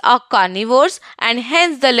frogs are carnivores and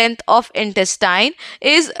hence the length of intestine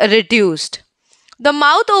is reduced. The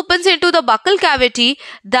mouth opens into the buccal cavity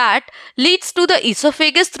that leads to the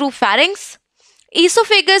esophagus through pharynx.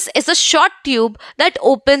 Esophagus is a short tube that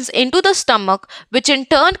opens into the stomach, which in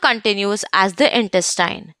turn continues as the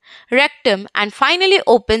intestine, rectum, and finally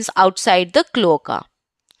opens outside the cloaca.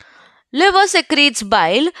 Liver secretes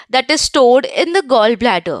bile that is stored in the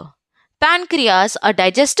gallbladder. Pancreas, a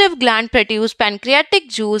digestive gland, produces pancreatic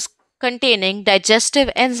juice containing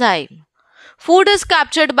digestive enzyme. Food is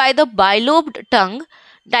captured by the bilobed tongue.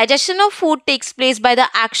 Digestion of food takes place by the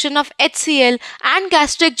action of HCl and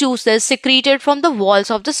gastric juices secreted from the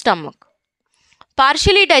walls of the stomach.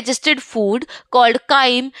 Partially digested food called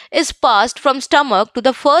chyme is passed from stomach to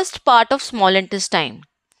the first part of small intestine.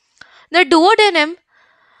 The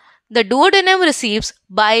duodenum receives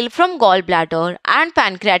bile from gallbladder and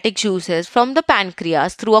pancreatic juices from the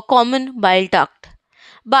pancreas through a common bile duct.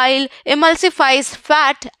 Bile emulsifies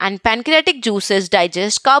fat and pancreatic juices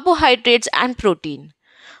digest carbohydrates and protein.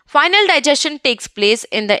 Final digestion takes place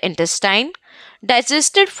in the intestine.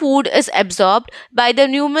 Digested food is absorbed by the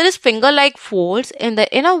numerous finger-like folds in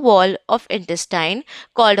the inner wall of intestine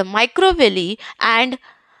called microvilli and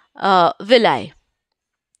villi.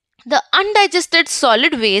 The undigested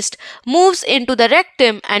solid waste moves into the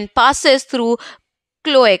rectum and passes through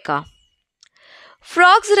cloaca.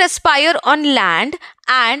 Frogs respire on land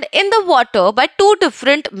and in the water by two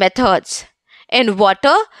different methods. In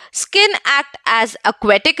water, skin acts as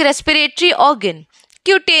aquatic respiratory organ,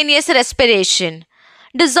 cutaneous respiration.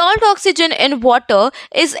 Dissolved oxygen in water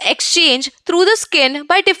is exchanged through the skin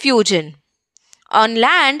by diffusion. On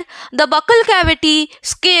land, the buccal cavity,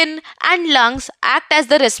 skin, and lungs act as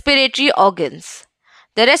the respiratory organs.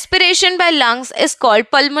 The respiration by lungs is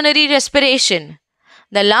called pulmonary respiration.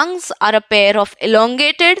 The lungs are a pair of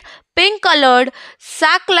elongated, pink-colored,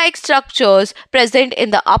 sac-like structures present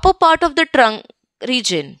in the upper part of the trunk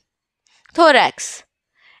region. Thorax.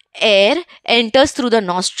 Air enters through the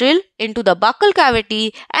nostril into the buccal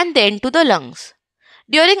cavity and then to the lungs.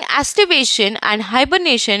 During aestivation and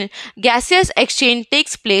hibernation, gaseous exchange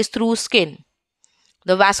takes place through skin.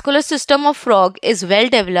 The vascular system of frog is well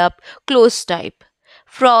developed, closed type.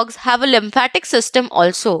 Frogs have a lymphatic system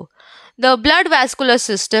also. The blood vascular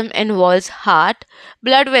system involves heart,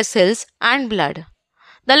 blood vessels, and blood.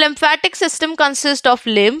 The lymphatic system consists of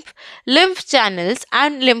lymph channels,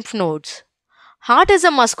 and lymph nodes. Heart is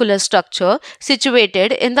a muscular structure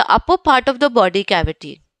situated in the upper part of the body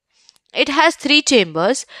cavity. It has 3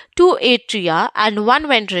 chambers, 2 atria, and 1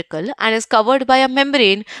 ventricle, and is covered by a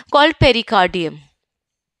membrane called pericardium.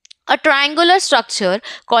 A triangular structure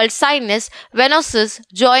called sinus venosus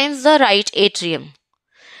joins the right atrium.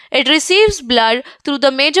 It receives blood through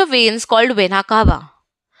the major veins called vena cava.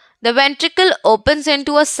 The ventricle opens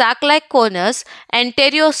into a sac-like conus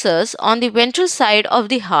anteriosus on the ventral side of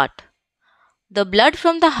the heart. The blood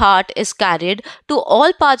from the heart is carried to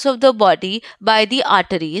all parts of the body by the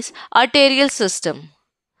arteries, arterial system.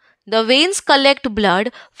 The veins collect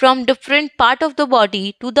blood from different parts of the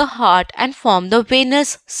body to the heart and form the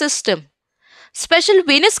venous system. Special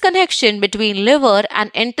venous connection between liver and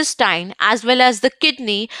intestine as well as the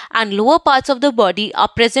kidney and lower parts of the body are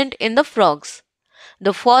present in the frogs.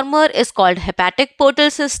 The former is called hepatic portal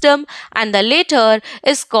system and the latter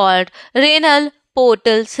is called renal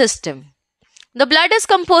portal system. The blood is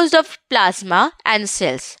composed of plasma and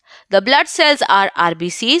cells. The blood cells are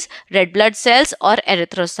RBCs, red blood cells or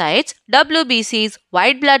erythrocytes, WBCs,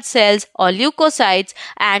 white blood cells or leukocytes,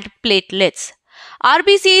 and platelets.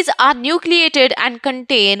 RBCs are nucleated and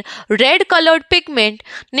contain red-colored pigment,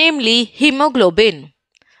 namely hemoglobin.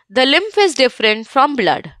 The lymph is different from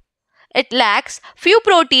blood. It lacks few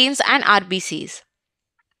proteins and RBCs.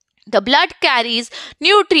 The blood carries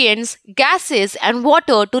nutrients, gases, and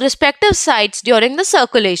water to respective sites during the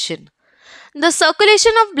circulation. The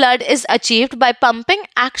circulation of blood is achieved by pumping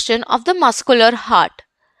action of the muscular heart.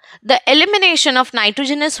 The elimination of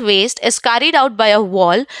nitrogenous waste is carried out by a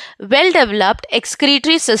well-developed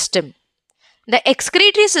excretory system. The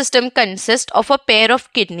excretory system consists of a pair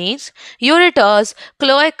of kidneys, ureters,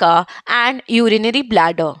 cloaca, and urinary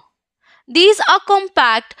bladder. These are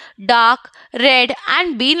compact, dark, red,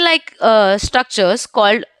 and bean-like structures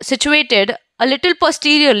situated a little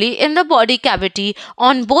posteriorly in the body cavity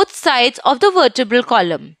on both sides of the vertebral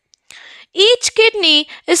column. Each kidney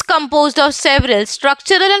is composed of several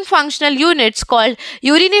structural and functional units called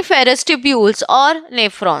uriniferous tubules or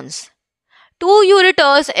nephrons. 2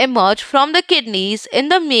 ureters emerge from the kidneys in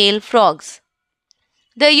the male frogs.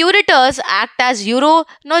 The ureters act as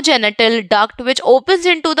urinogenital duct which opens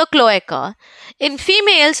into the cloaca. In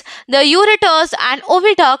females, the ureters and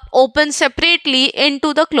oviduct open separately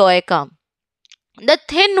into the cloaca. The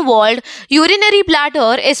thin-walled urinary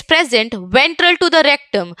bladder is present ventral to the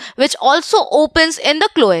rectum, which also opens in the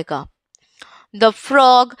cloaca. The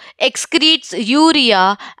frog excretes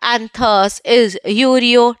urea and thus is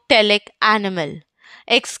ureotelic animal.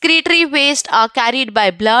 Excretory waste are carried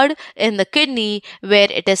by blood in the kidney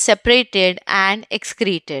where it is separated and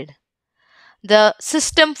excreted. The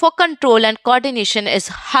system for control and coordination is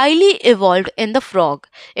highly evolved in the frog.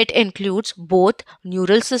 It includes both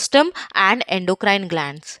neural system and endocrine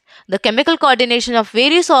glands. The chemical coordination of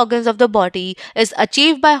various organs of the body is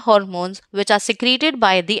achieved by hormones which are secreted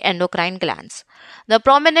by the endocrine glands. The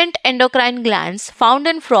prominent endocrine glands found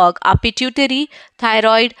in frog are pituitary,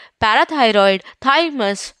 thyroid, parathyroid,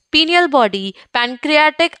 thymus, pineal body,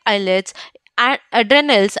 pancreatic islets, and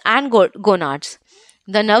adrenals and gonads.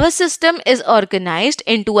 The nervous system is organized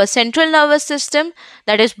into a central nervous system,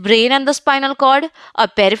 that is brain and the spinal cord, a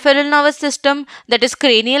peripheral nervous system, that is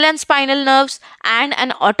cranial and spinal nerves, and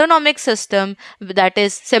an autonomic system, that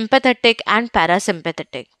is sympathetic and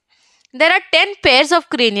parasympathetic. There are 10 pairs of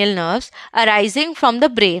cranial nerves arising from the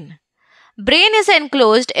brain. Brain is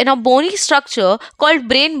enclosed in a bony structure called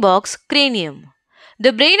brain box cranium.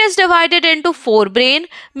 The brain is divided into forebrain,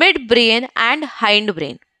 midbrain, and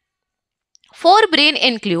hindbrain. Forebrain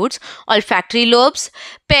includes olfactory lobes,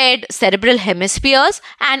 paired cerebral hemispheres,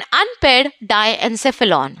 and unpaired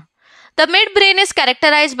diencephalon. The midbrain is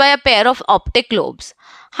characterized by a pair of optic lobes.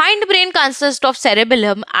 Hindbrain consists of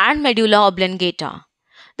cerebellum and medulla oblongata.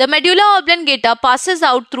 The medulla oblongata passes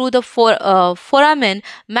out through the foramen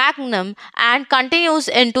magnum and continues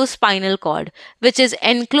into spinal cord, which is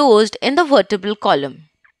enclosed in the vertebral column.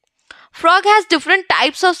 Frog has different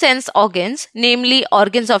types of sense organs, namely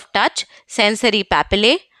organs of touch, sensory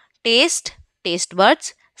papillae, taste, taste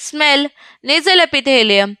buds, smell, nasal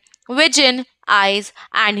epithelium, vision, eyes,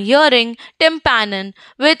 and hearing, tympanum,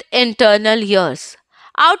 with internal ears.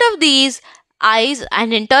 Out of these, eyes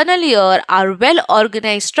and internal ear are well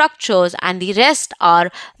organized structures, and the rest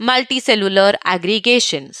are multicellular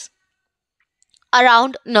aggregations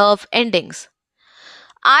around nerve endings.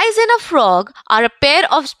 Eyes in a frog are a pair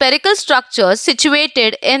of spherical structures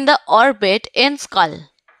situated in the orbit in skull.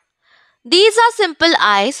 These are simple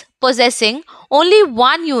eyes possessing only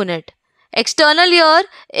one unit. External ear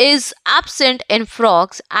is absent in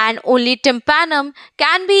frogs and only tympanum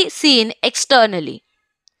can be seen externally.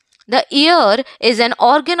 The ear is an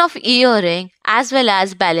organ of hearing as well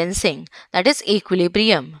as balancing, that is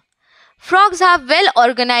equilibrium. Frogs have well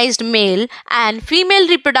organized male and female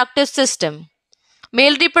reproductive system.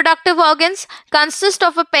 Male reproductive organs consist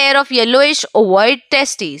of a pair of yellowish ovoid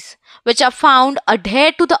testes, which are found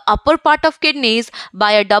adhered to the upper part of kidneys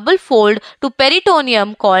by a double fold to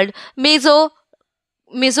peritoneum called mesocardium.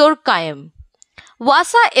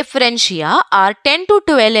 Vasa efferentia are 10 to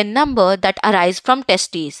 12 in number that arise from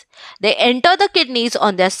testes. They enter the kidneys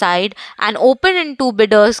on their side and open into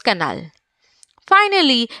Bidder's canal.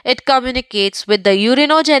 Finally, it communicates with the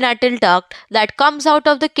urinogenital duct that comes out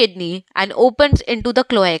of the kidney and opens into the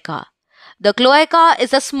cloaca. The cloaca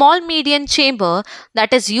is a small median chamber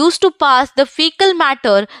that is used to pass the fecal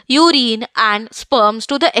matter, urine, and sperms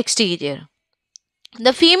to the exterior.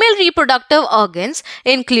 The female reproductive organs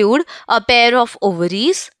include a pair of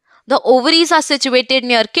ovaries. The ovaries are situated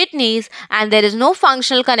near kidneys and there is no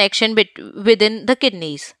functional connection within the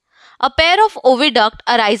kidneys. A pair of oviduct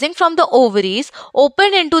arising from the ovaries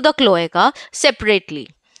open into the cloaca separately.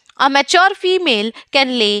 A mature female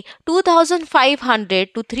can lay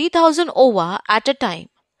 2,500 to 3,000 ova at a time.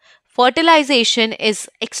 Fertilization is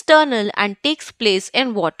external and takes place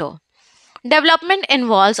in water. Development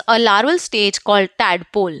involves a larval stage called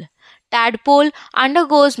tadpole. Tadpole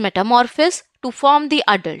undergoes metamorphosis to form the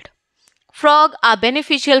adult. Frogs are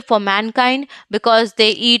beneficial for mankind because they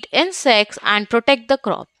eat insects and protect the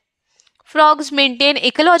crop. Frogs maintain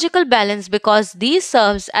ecological balance because these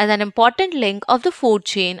serves as an important link of the food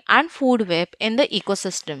chain and food web in the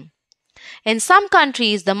ecosystem. In some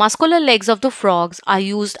countries, the muscular legs of the frogs are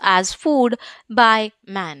used as food by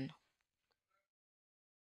man.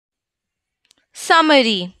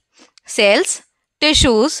 Summary: cells,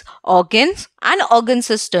 tissues, organs, and organ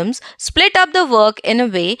systems split up the work in a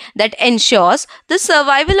way that ensures the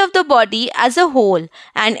survival of the body as a whole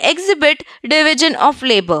and exhibit division of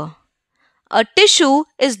labor. A tissue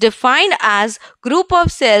is defined as group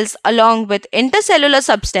of cells along with intercellular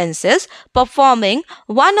substances performing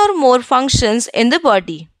one or more functions in the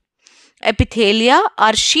body. Epithelia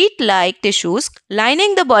are sheet-like tissues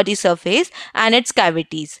lining the body surface and its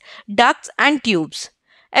cavities, ducts and tubes.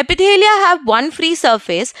 Epithelia have one free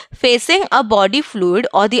surface facing a body fluid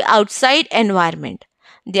or the outside environment.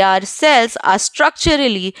 Their cells are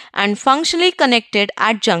structurally and functionally connected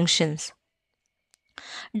at junctions.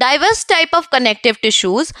 Diverse type of connective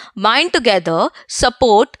tissues bind together,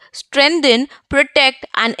 support, strengthen, protect,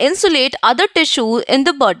 and insulate other tissues in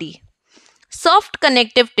the body. Soft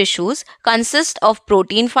connective tissues consist of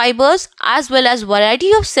protein fibers as well as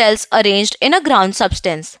variety of cells arranged in a ground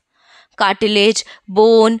substance. Cartilage,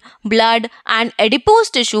 bone, blood, and adipose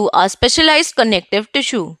tissue are specialized connective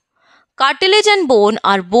tissue. Cartilage and bone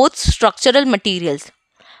are both structural materials.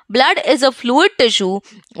 Blood is a fluid tissue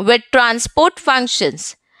with transport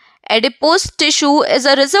functions. Adipose tissue is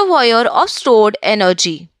a reservoir of stored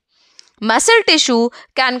energy. Muscle tissue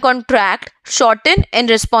can contract, shorten in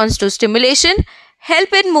response to stimulation,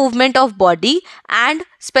 help in movement of body and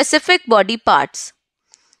specific body parts.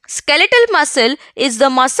 Skeletal muscle is the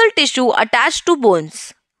muscle tissue attached to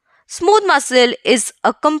bones. Smooth muscle is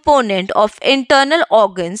a component of internal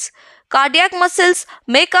organs. Cardiac muscles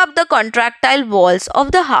make up the contractile walls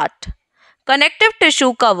of the heart. Connective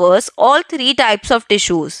tissue covers all three types of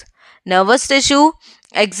tissues. Nervous tissue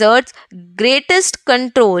exerts greatest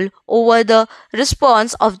control over the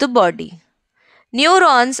response of the body.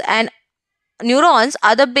 Neurons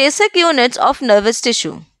are the basic units of nervous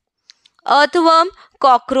tissue. Earthworm,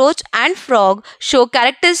 cockroach, and frog show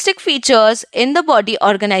characteristic features in the body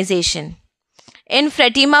organization. In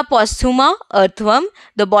Fretima posthuma, earthworm,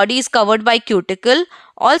 the body is covered by cuticle.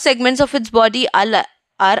 All segments of its body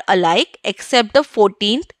are alike except the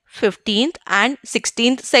 14th, 15th, and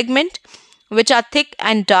 16th segment, which are thick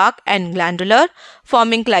and dark and glandular,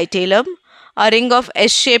 forming clitellum. A ring of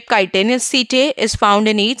S-shaped chitinous setae is found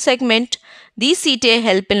in each segment. These setae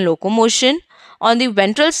help in locomotion. On the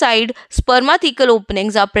ventral side, spermathecal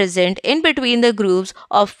openings are present in between the grooves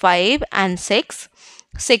of 5 and 6,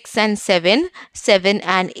 6 and 7, 7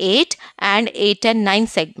 and 8, and 8 and 9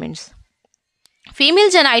 segments. Female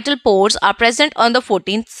genital pores are present on the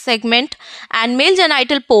 14th segment and male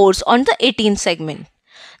genital pores on the 18th segment.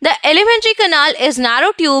 The alimentary canal is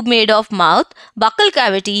narrow tube made of mouth, buccal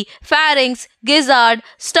cavity, pharynx, gizzard,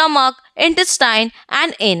 stomach, intestine,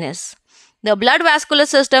 and anus. The blood vascular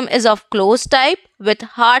system is of closed type with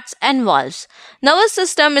hearts and valves. Nervous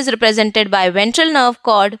system is represented by ventral nerve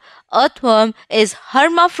cord. Earthworm is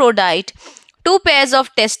hermaphrodite. 2 pairs of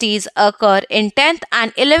testes occur in 10th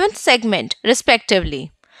and 11th segment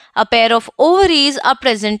respectively. A pair of ovaries are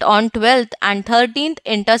present on 12th and 13th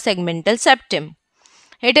intersegmental septum.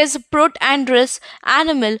 It is a protandrous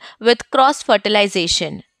animal with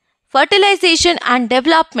cross-fertilization. Fertilization and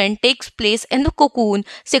development takes place in the cocoon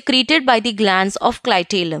secreted by the glands of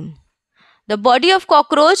clitellum. The body of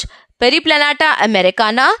cockroach, Periplanata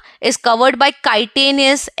americana, is covered by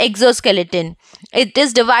chitinous exoskeleton. It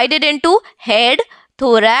is divided into head,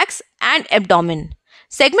 thorax, and abdomen.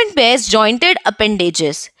 Segment bears jointed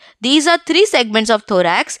appendages. These are 3 segments of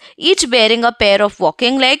thorax, each bearing a pair of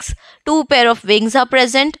walking legs. 2 pair of wings are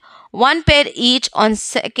present, 1 pair each on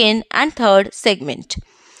second and third segment.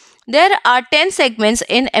 There are 10 segments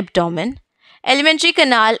in abdomen. Alimentary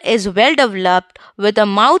canal is well developed with a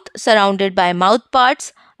mouth surrounded by mouth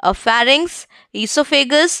parts, a pharynx,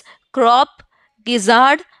 esophagus, crop,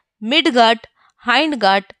 gizzard, midgut,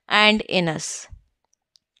 hindgut, and anus.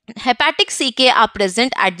 Hepatic caecae are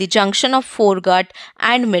present at the junction of foregut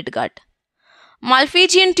and midgut.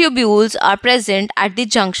 Malpighian tubules are present at the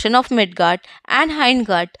junction of midgut and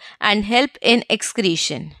hindgut and help in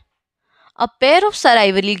excretion. A pair of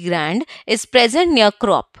salivary gland is present near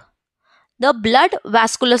crop. The blood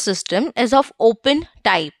vascular system is of open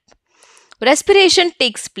type. Respiration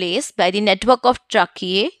takes place by the network of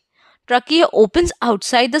tracheae. Trachea opens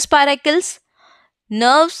outside the spiracles.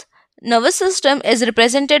 Nervous system is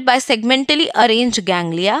represented by segmentally arranged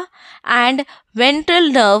ganglia and ventral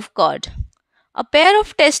nerve cord. A pair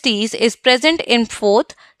of testes is present in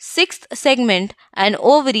 4th, 6th segment and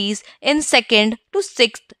ovaries in 2nd to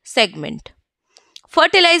 6th segment.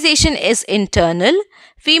 Fertilization is internal.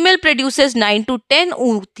 Female produces 9 to 10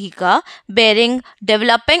 ootheca bearing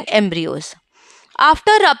developing embryos.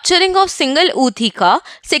 After rupturing of single ootheca,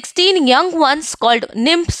 16 young ones called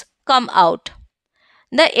nymphs come out.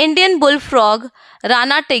 The Indian bullfrog,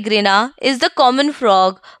 Rana tigrina, is the common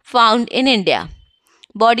frog found in India.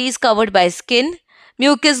 Body is covered by skin.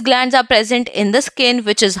 Mucus glands are present in the skin,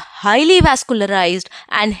 which is highly vascularized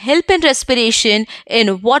and help in respiration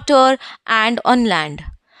in water and on land.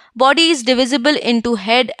 Body is divisible into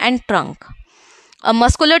head and trunk. A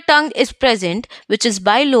muscular tongue is present, which is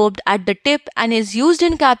bilobed at the tip and is used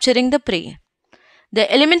in capturing the prey.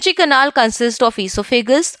 The alimentary canal consists of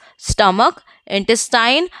esophagus, stomach,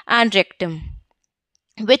 intestine, and rectum,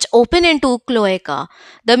 which open into cloaca.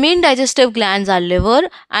 The main digestive glands are liver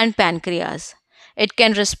and pancreas. It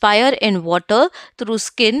can respire in water, through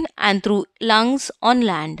skin, and through lungs on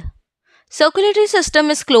land. Circulatory system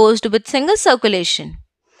is closed with single circulation.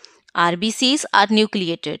 RBCs are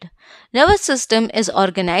nucleated. Nervous system is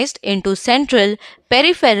organized into central,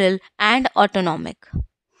 peripheral, and autonomic.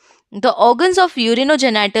 The organs of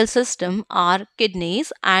urinogenital system are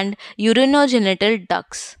kidneys and urinogenital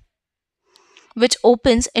ducts, which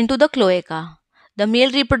opens into the cloaca. The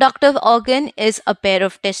male reproductive organ is a pair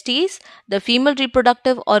of testes. The female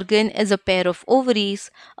reproductive organ is a pair of ovaries.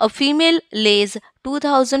 A female lays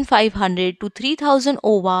 2,500 to 3,000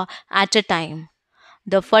 ova at a time.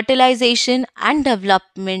 The fertilization and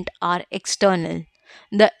development are external.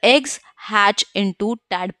 The eggs hatch into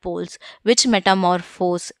tadpoles, which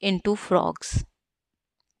metamorphose into frogs.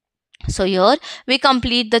 So here we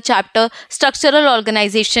complete the chapter Structural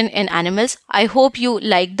Organization in Animals. I hope you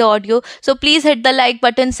liked the audio. So please hit the like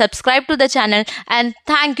button, subscribe to the channel, and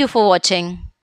thank you for watching.